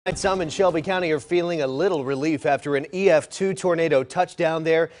Some in Shelby County are feeling a little relief after an EF2 tornado touched down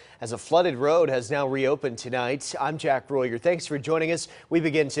there as a flooded road has now reopened tonight. I'm Jack Royer. Thanks for joining us. We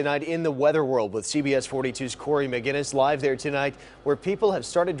begin tonight in the weather world with CBS 42's Corey McGinnis live there tonight where people have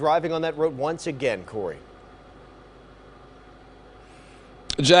started driving on that road once again. Corey.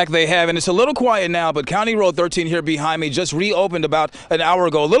 Jack, they have, and it's a little quiet now, but County Road 13 here behind me just reopened about an hour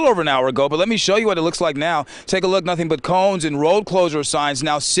ago, a little over an hour ago, but let me show you what it looks like now. Take a look, nothing but cones and road closure signs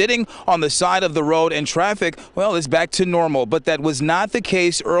now sitting on the side of the road, and traffic, well, is back to normal, but that was not the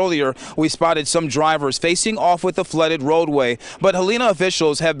case earlier. We spotted some drivers facing off with the flooded roadway, but Helena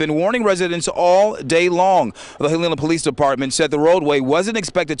officials have been warning residents all day long. The Helena Police Department said the roadway wasn't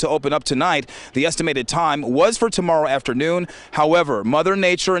expected to open up tonight. The estimated time was for tomorrow afternoon. However, Mother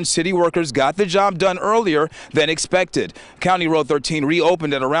Nature and city workers got the job done earlier than expected. County Road 13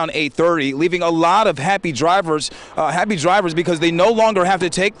 reopened at around 8:30, leaving a lot of happy drivers because they no longer have to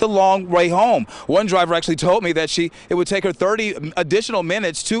take the long way home. One driver actually told me that it would take her 30 additional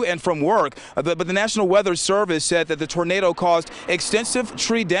minutes to and from work. But the National Weather Service said that the tornado caused extensive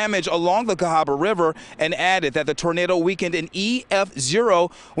tree damage along the Cahaba River and added that the tornado weakened in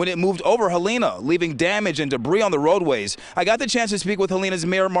EF0 when it moved over Helena, leaving damage and debris on the roadways. I got the chance to speak with Helena's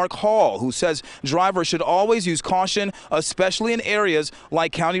Mayor Mark Hall, who says drivers should always use caution, especially in areas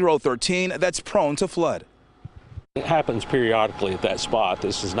like County Road 13 that's prone to flood. It happens periodically at that spot.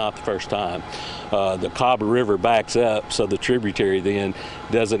 This is not the first time. The Cahaba River backs up, so the tributary then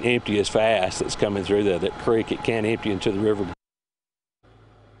doesn't empty as fast. It's coming through that creek. It can't empty into the river.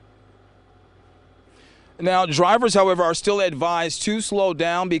 Now, drivers, however, are still advised to slow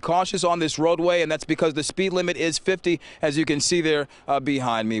down, be cautious on this roadway, and that's because the speed limit is 50, as you can see there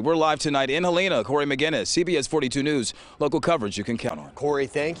behind me. We're live tonight in Helena. Corey McGinnis, CBS 42 News, local coverage you can count on. Corey,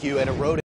 thank you. And a road